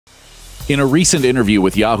In a recent interview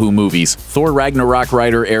with Yahoo Movies, Thor Ragnarok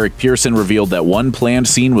writer Eric Pearson revealed that one planned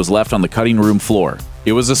scene was left on the cutting room floor.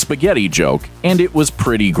 It was a spaghetti joke, and it was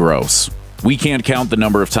pretty gross. We can't count the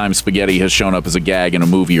number of times spaghetti has shown up as a gag in a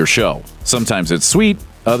movie or show. Sometimes it's sweet,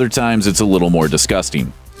 other times it's a little more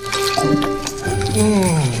disgusting.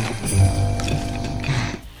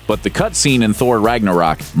 But the cut scene in Thor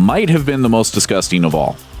Ragnarok might have been the most disgusting of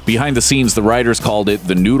all. Behind the scenes, the writers called it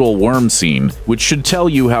the noodle worm scene, which should tell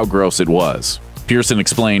you how gross it was. Pearson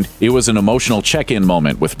explained, it was an emotional check-in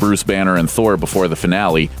moment with Bruce Banner and Thor before the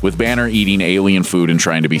finale, with Banner eating alien food and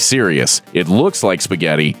trying to be serious. It looks like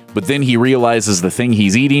spaghetti, but then he realizes the thing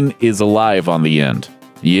he's eating is alive on the end.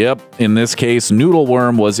 Yep, in this case, noodle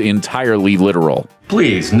worm was entirely literal.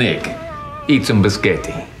 Please, Nick, eat some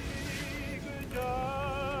biscotti.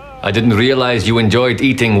 I didn't realize you enjoyed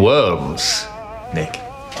eating worms, Nick.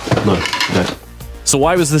 Look. So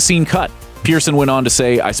why was the scene cut? Pearson went on to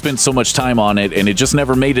say, I spent so much time on it and it just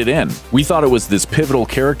never made it in. We thought it was this pivotal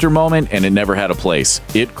character moment and it never had a place.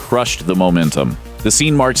 It crushed the momentum. The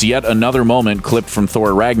scene marks yet another moment clipped from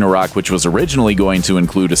Thor Ragnarok, which was originally going to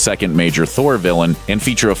include a second major Thor villain and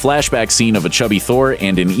feature a flashback scene of a chubby Thor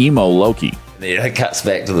and an emo Loki. It cuts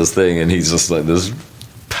back to this thing and he's just like this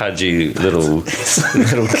pudgy little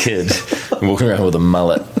kid walking around with a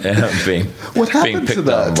mullet and being picked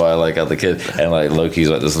on by like other kids, and like Loki's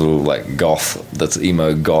like this little like goth, that's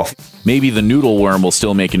emo goth. Maybe the noodle worm will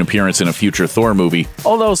still make an appearance in a future Thor movie,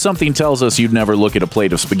 although something tells us you'd never look at a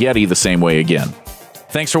plate of spaghetti the same way again.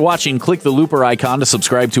 Thanks for watching. Click the looper icon to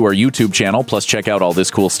subscribe to our YouTube channel, plus check out all this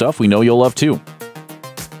cool stuff we know you'll love too.